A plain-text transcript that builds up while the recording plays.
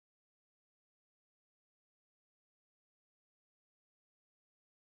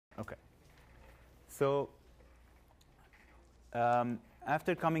Okay. So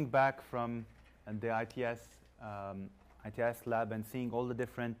after coming back from the ITS lab and seeing all the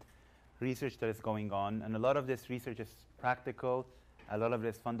different research that is going on, and a lot of this research is practical, a lot of it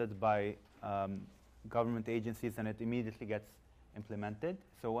is funded by government agencies, and it immediately gets implemented.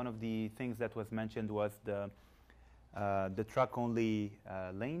 So one of the things that was mentioned was the truck-only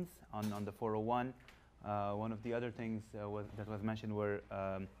lanes on the 401. One of the other things that was mentioned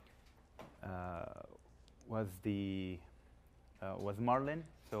was Marlin,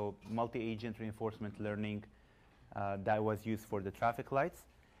 so multi-agent reinforcement learning that was used for the traffic lights,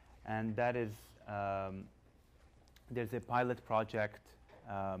 and that is there's a pilot project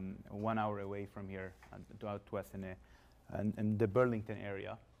 1 hour away from here, out west in the Burlington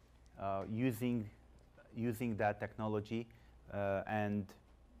area, using that technology and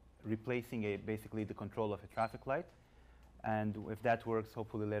replacing basically the control of a traffic light. And if that works,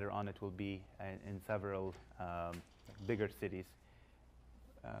 hopefully later on it will be in several bigger cities,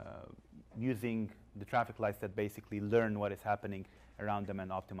 using the traffic lights that basically learn what is happening around them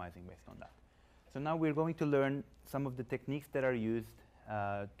and optimizing based on that. So now we're going to learn some of the techniques that are used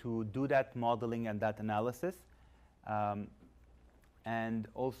to do that modeling and that analysis, and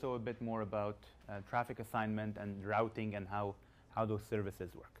also a bit more about traffic assignment and routing and how those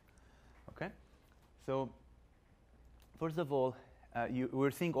services work. Okay? So first of all,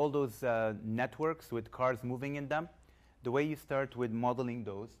 we're seeing all those networks with cars moving in them. The way you start with modeling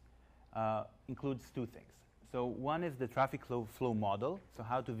those includes two things. So one is the traffic flow model, so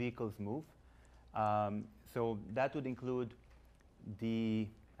how do vehicles move. So that would include the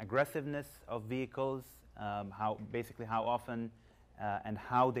aggressiveness of vehicles, how often and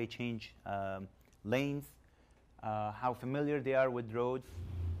how they change lanes, how familiar they are with roads,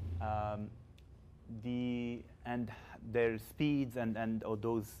 and their speeds and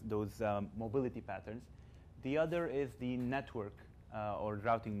those mobility patterns. The other is the network or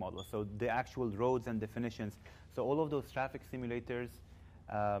routing model, so the actual roads and definitions. So all of those traffic simulators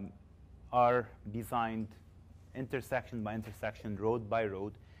are designed intersection by intersection, road by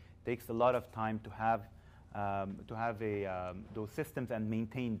road. Takes a lot of time to have those systems and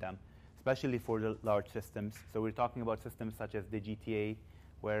maintain them, especially for the large systems. So we're talking about systems such as the GTA,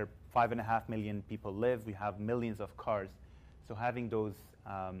 where 5.5 million people live. We have millions of cars. So having those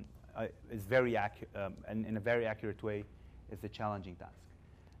is very accurate, and in a very accurate way, is a challenging task.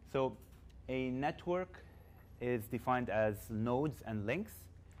 So a network is defined as nodes and links.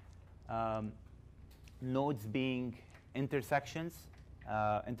 Nodes being intersections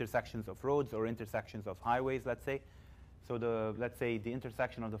of roads or intersections of highways, let's say. So let's say the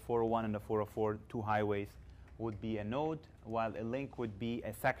intersection of the 401 and the 404, two highways, would be a node, while a link would be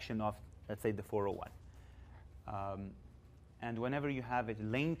a section of, let's say, the 401. And whenever you have a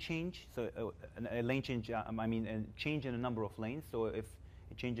lane change, so a lane change, I mean a change in the number of lanes. So if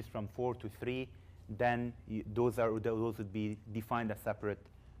it changes from 4 to 3, then those would be defined as separate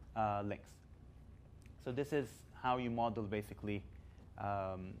links. So this is how you model basically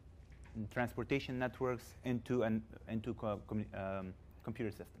transportation networks into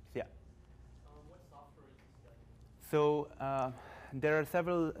computer systems. Yeah. What software is this done? So there are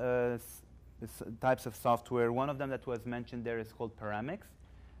several types of software. One of them that was mentioned there is called Paramix.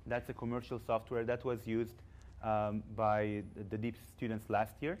 That's a commercial software that was used by the DEEP students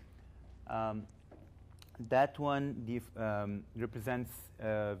last year. That one represents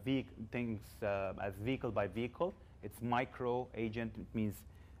things as vehicle by vehicle. It's micro agent. It means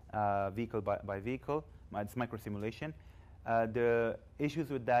vehicle by vehicle. It's micro simulation. The issues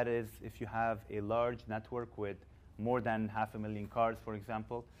with that is if you have a large network with more than 500,000 cars, for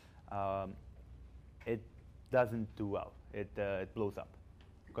example, it doesn't do well. It blows up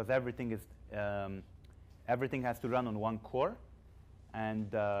because everything has to run on one core,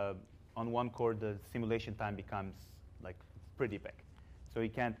 and on one core the simulation time becomes like pretty big. So you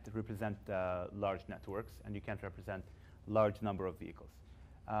can't represent large networks, and you can't represent large number of vehicles.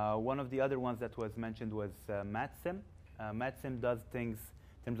 One of the other ones that was mentioned was MatSim. MatSim does things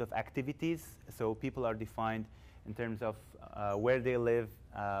in terms of activities. So people are defined in terms of where they live,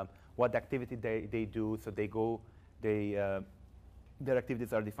 what activity they do. So their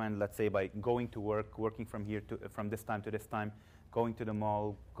activities are defined, let's say, by going to work, working from this time to this time, going to the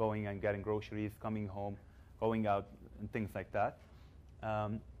mall, going and getting groceries, coming home, going out, and things like that.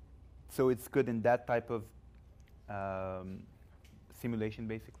 So it's good in that type of simulation,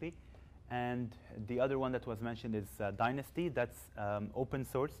 basically. And the other one that was mentioned is Dynasty. That's open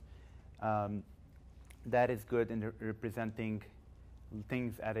source. That is good in representing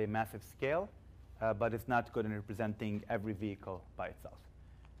things at a massive scale, but it's not good in representing every vehicle by itself.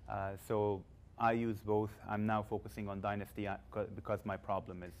 So I use both. I'm now focusing on Dynasty because my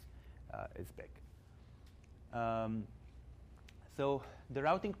problem is big. So the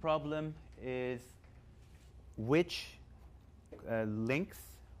routing problem is which links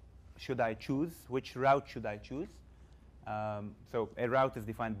should I choose? Which route should I choose? So a route is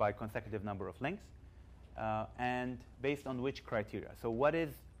defined by consecutive number of links, and based on which criteria. So what is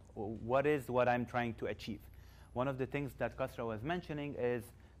what I'm trying to achieve? One of the things that Kasra was mentioning is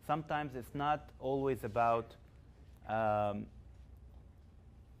sometimes it's not always about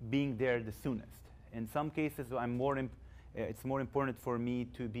being there the soonest. In some cases, it's more important for me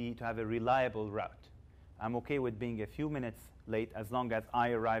to have a reliable route. I'm okay with being a few minutes late as long as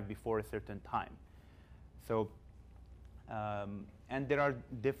I arrive before a certain time. So, and there are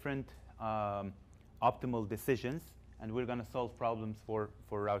different optimal decisions, and we're going to solve problems for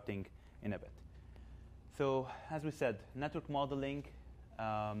routing in a bit. So, as we said, network modeling,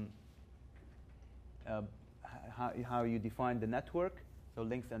 how you define the network, so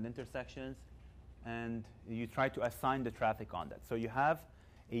links and intersections, and you try to assign the traffic on that. So you have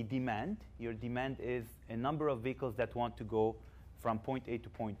a demand. Your demand is a number of vehicles that want to go from point A to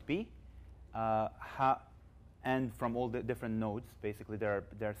point B, and from all the different nodes. Basically, there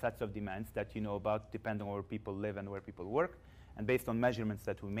are sets of demands that you know about depending on where people live and where people work, and based on measurements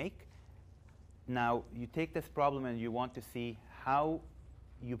that we make. Now, you take this problem and you want to see how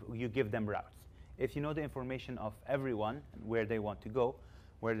you give them routes. If you know the information of everyone, where they want to go,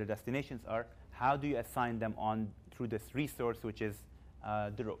 where their destinations are, how do you assign them on through this resource, which is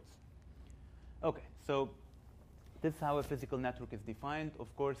the roads? Okay, so this is how a physical network is defined.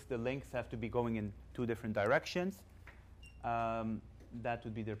 Of course, the links have to be going in two different directions. That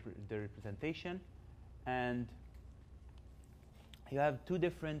would be the representation. And you have two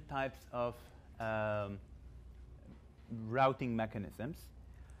different types of routing mechanisms.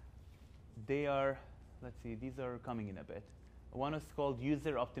 They are, let's see, these are coming in a bit. One is called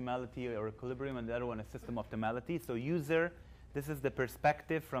user optimality or equilibrium, and the other one is system optimality. So user, this is the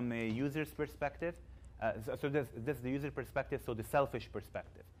perspective from a user's perspective. So this is the user perspective, so the selfish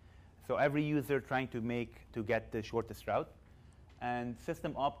perspective. So every user trying to get the shortest route. And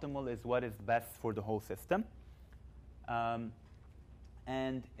system optimal is what is best for the whole system. And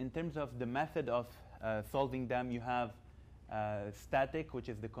in terms of the method of solving them, you have static, which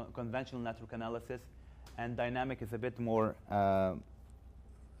is the conventional network analysis, and dynamic is a bit more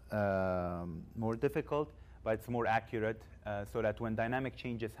difficult, but it's more accurate, so that when dynamic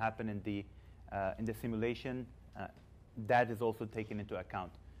changes happen in the simulation, that is also taken into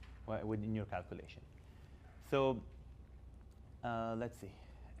account within your calculation. So let's see,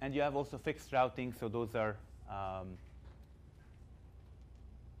 and you have also fixed routing. So those are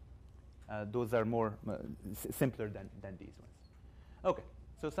more simpler than these ones. Okay,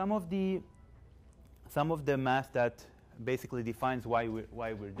 so some of the math that basically defines why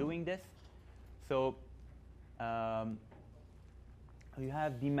we're doing this. So you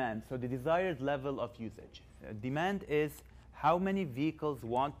have demand, so the desired level of usage. Demand is how many vehicles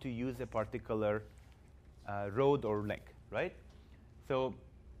want to use a particular road or link, right? So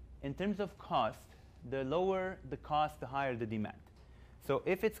in terms of cost, the lower the cost, the higher the demand. So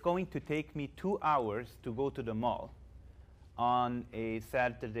if it's going to take me 2 hours to go to the mall on a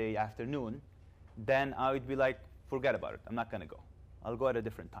Saturday afternoon, then I would be like, forget about it. I'm not going to go. I'll go at a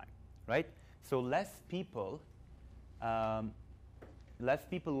different time, right? So less people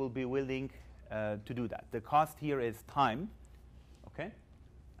will be willing to do that. The cost here is time, okay?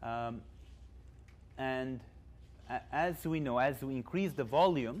 And as we know, as we increase the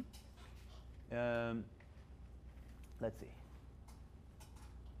volume, let's see.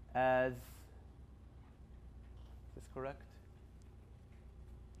 Is this correct?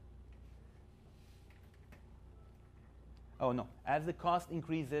 Oh no. As the cost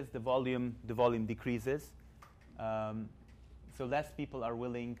increases, the volume decreases. So less people are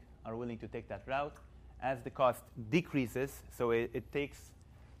willing to take that route. As the cost decreases, so it takes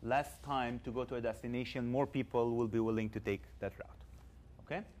less time to go to a destination, more people will be willing to take that route.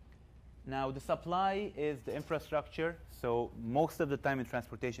 Okay? Now the supply is the infrastructure. So most of the time in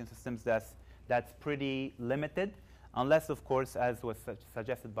transportation systems, that's pretty limited, unless, of course, as was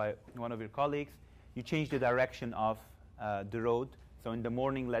suggested by one of your colleagues, you change the direction of the road. So in the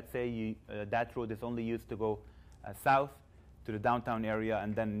morning, let's say that road is only used to go south to the downtown area,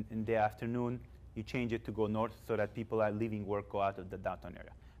 and then in the afternoon, you change it to go north so that people are leaving work go out of the downtown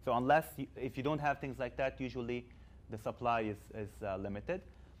area. So if you don't have things like that, usually the supply is limited.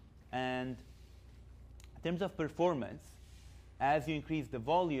 And in terms of performance, as you increase the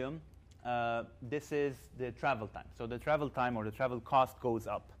volume, this is the travel time. So the travel time or the travel cost goes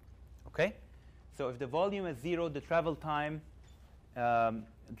up. Okay? So if the volume is 0, the travel time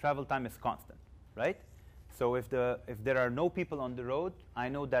is constant, right? So if there are no people on the road, I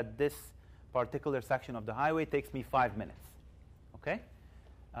know that this particular section of the highway takes me 5 minutes. Okay?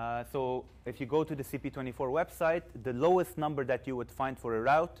 So if you go to the CP24 website, the lowest number that you would find for a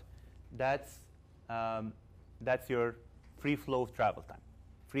route, that's your free flow travel time.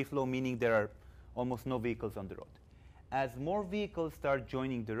 Free flow meaning there are almost no vehicles on the road. As more vehicles start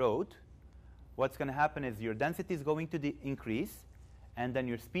joining the road, what's going to happen is your density is going to increase, and then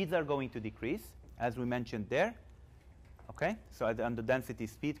your speeds are going to decrease, as we mentioned there. Okay, so on the density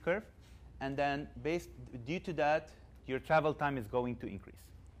speed curve, and then due to that, your travel time is going to increase.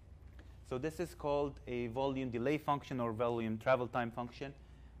 So this is called a volume delay function or volume travel time function,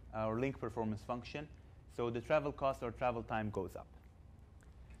 or link performance function. So the travel cost or travel time goes up.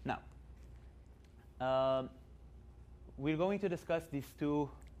 Now, we're going to discuss these two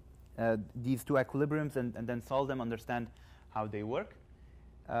equilibriums and then solve them, understand how they work,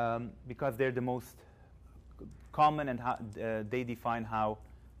 because they're the most common and they define how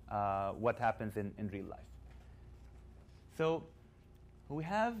what happens in real life. So we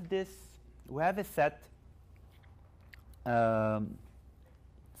have a set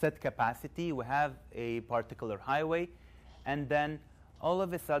capacity. We have a particular highway, and then all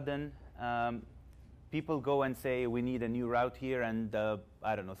of a sudden people go and say we need a new route here, and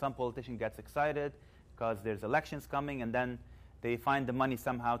I don't know, some politician gets excited because there's elections coming, and then they find the money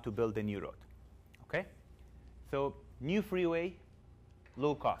somehow to build a new road. Okay? So new freeway,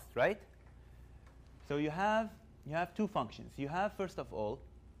 low cost, right? So you have two functions. You have, first of all,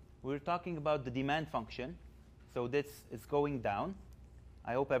 we're talking about the demand function. So this is going down.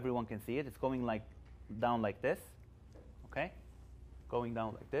 I hope everyone can see it. It's going down like this. Okay? Going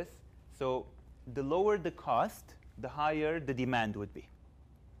down like this. So the lower the cost, the higher the demand would be.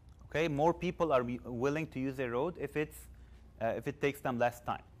 Okay? More people are willing to use a road if it takes them less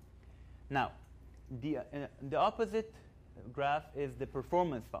time. Now, the opposite graph is the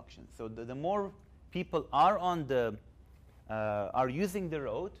performance function. So the more people are are using the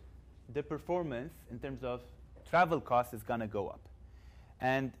road, the performance in terms of travel cost is going to go up.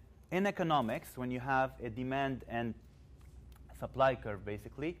 And in economics, when you have a demand and supply curve,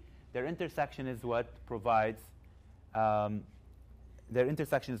 basically, their intersection is what provides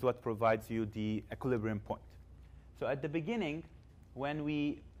you the equilibrium point. So at the beginning, when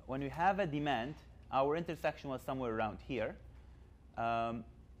we have a demand, our intersection was somewhere around here. Let's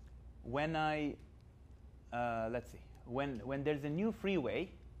see, when there's a new freeway,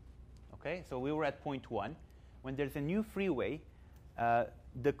 okay, so we were at point 1. When there's a new freeway,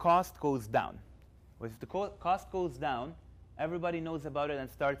 the cost goes down. If the cost goes down, everybody knows about it and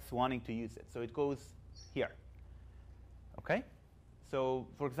starts wanting to use it. So it goes here. Okay? So,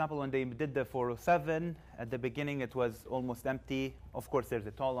 for example, when they did the 407, at the beginning it was almost empty. Of course, there's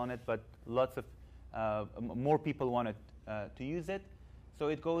a toll on it, but lots of more people wanted to use it. So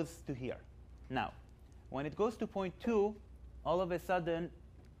it goes to here. Now, when it goes to point 2, all of a sudden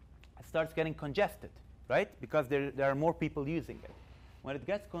it starts getting congested, right? Because there are more people using it. When it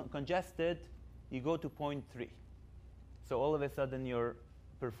gets congested, you go to point 3. So all of a sudden your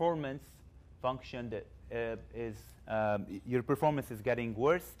performance function your performance is getting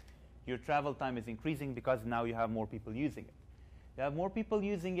worse. Your travel time is increasing because now you have more people using it. You have more people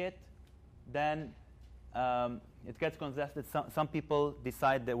using it, then it gets congested. Some people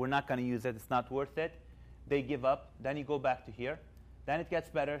decide that we're not going to use it. It's not worth it. They give up. Then you go back to here. Then it gets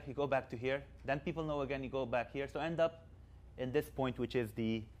better. You go back to here. Then people know again. You go back here. So end up in this point, which is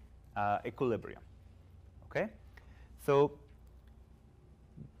the equilibrium. Okay? So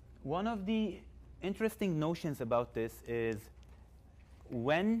one of the interesting notions about this is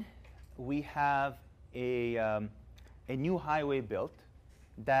when we have a new highway built,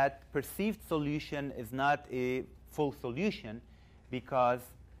 that perceived solution is not a full solution, because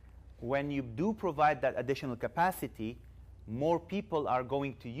when you do provide that additional capacity, more people are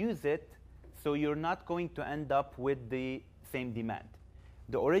going to use it, so you're not going to end up with the same demand.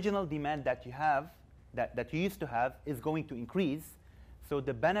 The original demand that you have, that you used to have, is going to increase, so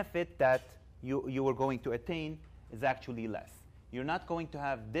the benefit that you were going to attain is actually less. You're not going to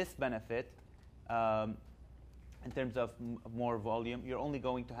have this benefit in terms of more volume. You're only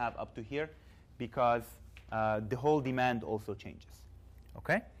going to have up to here, because the whole demand also changes.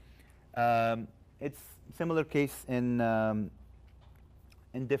 Okay? It's similar case in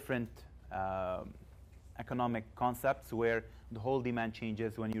different economic concepts where the whole demand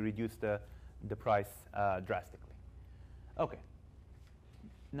changes when you reduce the price drastically. Okay.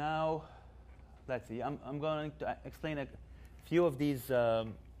 Now, let's see. I'm going to explain a few of these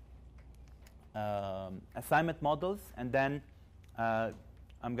assignment models, and then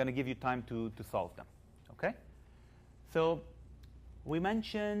I'm going to give you time to solve them. Okay? So we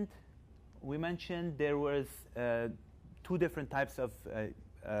mentioned there was two different types of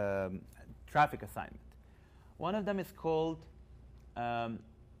traffic assignment. One of them is called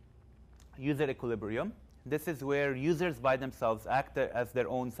user equilibrium. This is where users by themselves act as their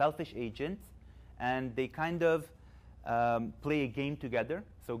own selfish agents, and they kind of play a game together.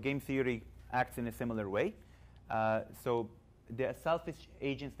 So game theory acts in a similar way. So they're selfish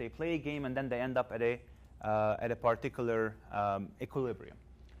agents. They play a game, and then they end up at a particular equilibrium.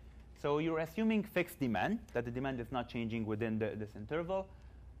 So you're assuming fixed demand, that the demand is not changing within this interval.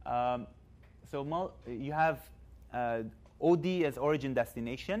 So you have OD as origin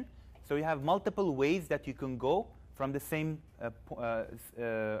destination. So you have multiple ways that you can go from the same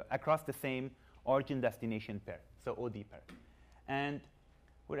across the same origin destination pair, so OD pair. And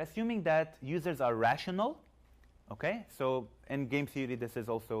we're assuming that users are rational. Okay, so in game theory, this is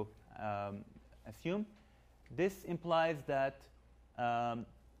also assumed. This implies that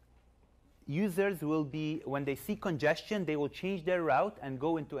users will be, when they see congestion, they will change their route and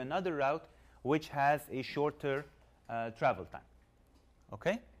go into another route which has a shorter travel time.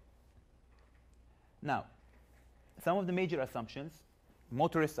 Okay? Now, some of the major assumptions: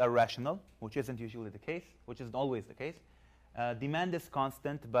 motorists are rational, which isn't usually the case, which isn't always the case. Demand is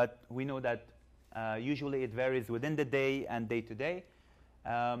constant, but we know that usually it varies within the day and day to day,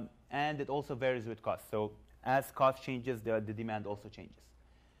 and it also varies with cost. So as cost changes, the demand also changes.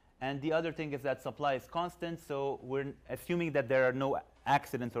 And the other thing is that supply is constant, so we're assuming that there are no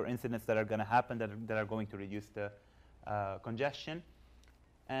accidents or incidents that are going to happen that are going to reduce the congestion.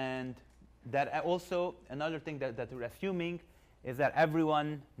 And that also, another thing that we're assuming is that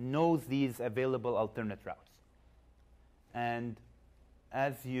everyone knows these available alternate routes. And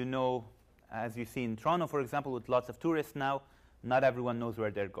as you know, as you see in Toronto, for example, with lots of tourists now, not everyone knows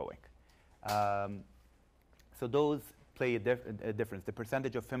where they're going. So those play a difference. The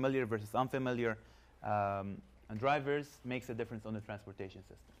percentage of familiar versus unfamiliar drivers makes a difference on the transportation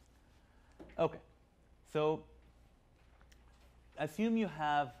system. Okay, so assume you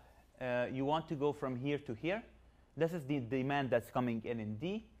have, you want to go from here to here. This is the demand that's coming in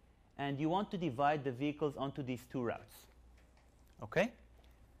D, and you want to divide the vehicles onto these two routes. Okay?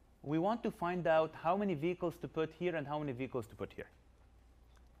 We want to find out how many vehicles to put here and how many vehicles to put here.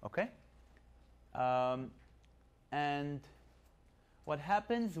 Okay? And what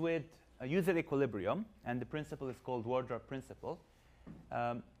happens with a user equilibrium, and the principle is called Wardrop principle,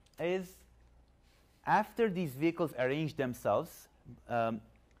 is after these vehicles arrange themselves,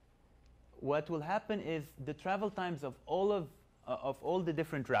 what will happen is the travel times of all the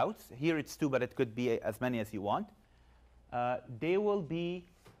different routes, here it's 2, but it could be as many as you want, they will be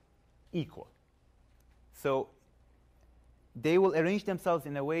equal. So they will arrange themselves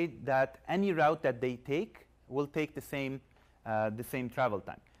in a way that any route that they take will take the same travel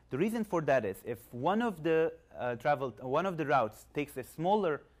time. The reason for that is if one of the routes takes a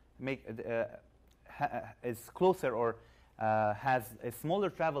smaller, is closer or has a smaller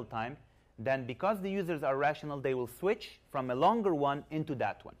travel time, then because the users are rational, they will switch from a longer one into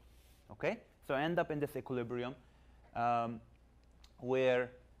that one. Okay? So end up in this equilibrium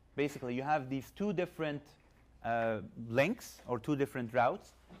where basically you have these two different links or two different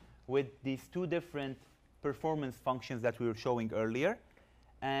routes with these two different performance functions that we were showing earlier,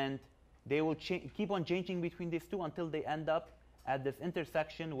 and they will keep on changing between these two until they end up at this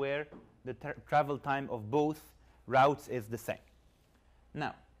intersection where the travel time of both routes is the same.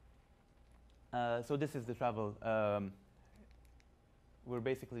 Now, so this is the travel. We're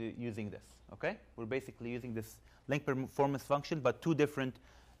basically using this. Okay, we're basically using this link performance function, but two different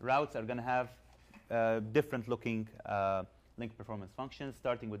routes are going to have different looking link performance functions,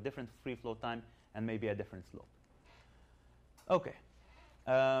 starting with different free flow time and maybe a different slope. Okay,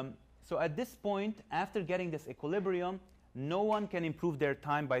 so at this point, after getting this equilibrium, no one can improve their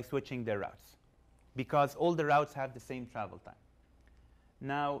time by switching their routes because all the routes have the same travel time.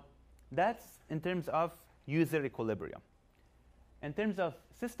 Now, that's in terms of user equilibrium. In terms of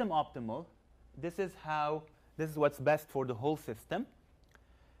system optimal, this is what's best for the whole system.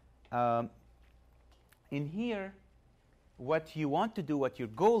 In here, what you want to do, what your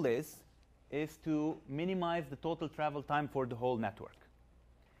goal is to minimize the total travel time for the whole network.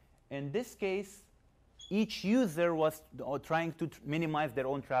 In this case, each user was trying to minimize their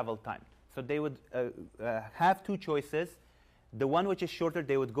own travel time. So they would have two choices. The one which is shorter,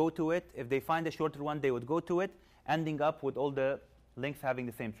 they would go to it. If they find a shorter one, they would go to it, ending up with all the links having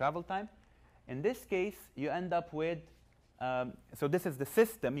the same travel time. In this case, you end up with so this is the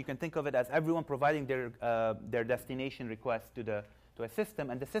system. You can think of it as everyone providing their destination request to a system,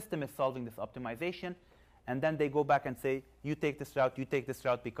 and the system is solving this optimization. And then they go back and say, you take this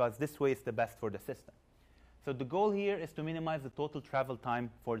route, because this way is the best for the system. So the goal here is to minimize the total travel time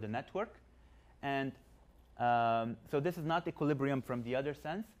for the network. And so this is not equilibrium from the other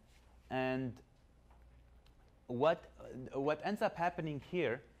sense. And what ends up happening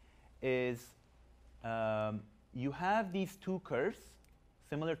here is you have these two curves,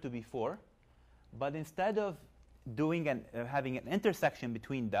 similar to before, but instead of doing having an intersection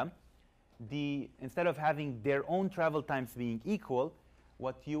between them, instead of having their own travel times being equal,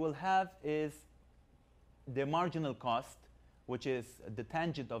 what you will have is the marginal cost, which is the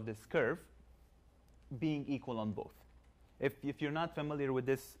tangent of this curve, being equal on both. If you're not familiar with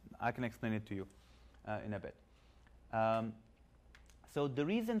this, I can explain it to you in a bit. So the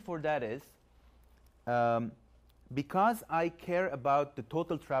reason for that is because I care about the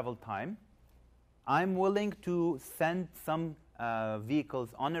total travel time, I'm willing to send some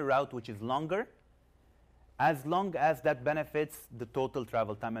vehicles on a route which is longer, as long as that benefits the total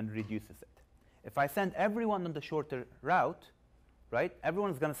travel time and reduces it. If I send everyone on the shorter route, right,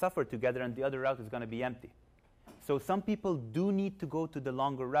 everyone's going to suffer together and the other route is going to be empty. So some people do need to go to the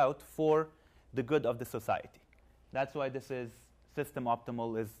longer route for the good of the society. That's why this is system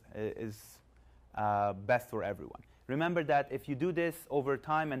optimal is best for everyone. Remember that if you do this over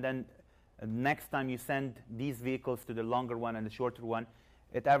time and then next time you send these vehicles to the longer one and the shorter one,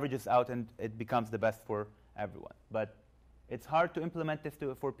 it averages out and it becomes the best for everyone. But it's hard to implement this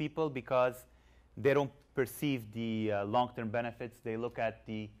for people because they don't perceive the long-term benefits. They look at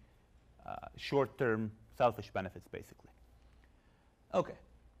the short-term selfish benefits, basically. OK.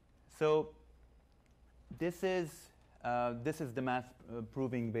 So this is the math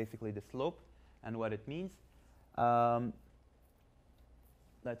proving basically the slope and what it means.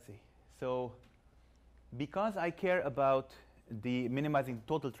 Let's see. So because I care about the minimizing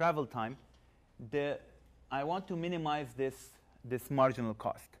total travel time, I want to minimize this marginal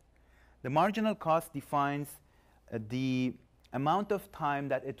cost. The marginal cost defines the amount of time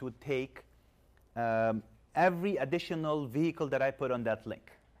that it would take every additional vehicle that I put on that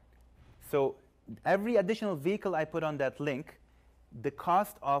link. So every additional vehicle I put on that link, the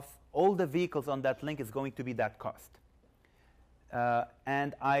cost of all the vehicles on that link is going to be that cost.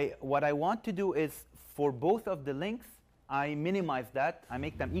 And what I want to do is, for both of the links, I minimize that. I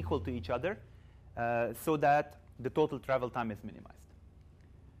make them equal to each other so that the total travel time is minimized.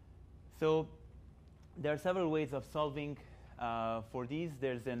 So there are several ways of solving for these.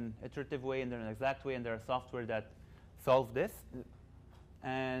 There's an iterative way, and there's an exact way, and there are software that solve this.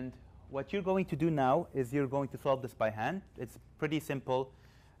 And what you're going to do now is you're going to solve this by hand. It's pretty simple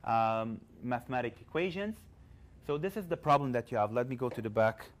mathematical equations. So this is the problem that you have. Let me go to the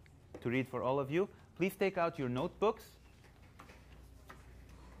back to read for all of you. Please take out your notebooks.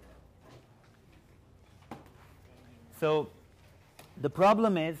 So the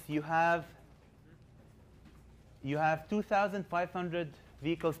problem is you have 2,500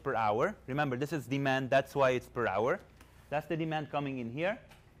 vehicles per hour. Remember, this is demand. That's why it's per hour. That's the demand coming in here.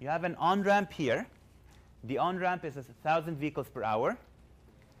 You have an on-ramp here. The on-ramp is 1,000 vehicles per hour.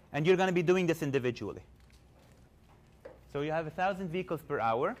 And you're going to be doing this individually. So you have 1,000 vehicles per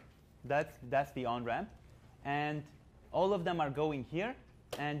hour. That's the on-ramp. And all of them are going here.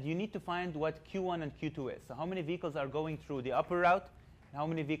 And you need to find what Q1 and Q2 is. So how many vehicles are going through the upper route? And how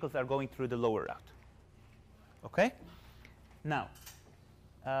many vehicles are going through the lower route? OK? Now,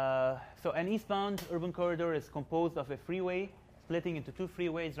 so an eastbound urban corridor is composed of a freeway splitting into two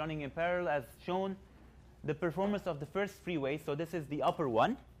freeways running in parallel, as shown. The performance of the first freeway, so this is the upper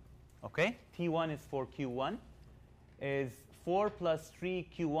one. OK? T1 is for Q1, is 4 plus 3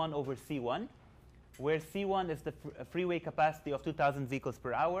 Q1 over C1, where C1 is the freeway capacity of 2,000 vehicles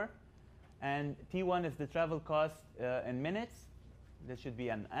per hour, and T1 is the travel cost in minutes. This should be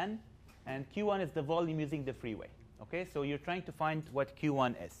an N. And Q1 is the volume using the freeway. Okay, so you're trying to find what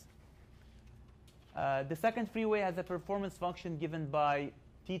Q1 is. The second freeway has a performance function given by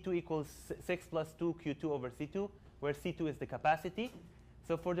T2 equals 6 plus 2 Q2 over C2, where C2 is the capacity.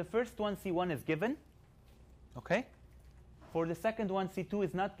 So for the first one, C1 is given. Okay. For the second one, C2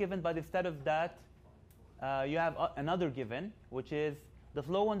 is not given, but instead of that, you have another given, which is the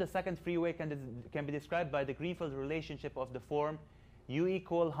flow on the second freeway can be described by the Greenfield relationship of the form U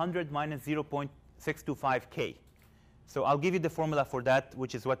equal 100 minus 0.625 K. So I'll give you the formula for that,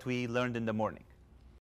 which is what we learned in the morning.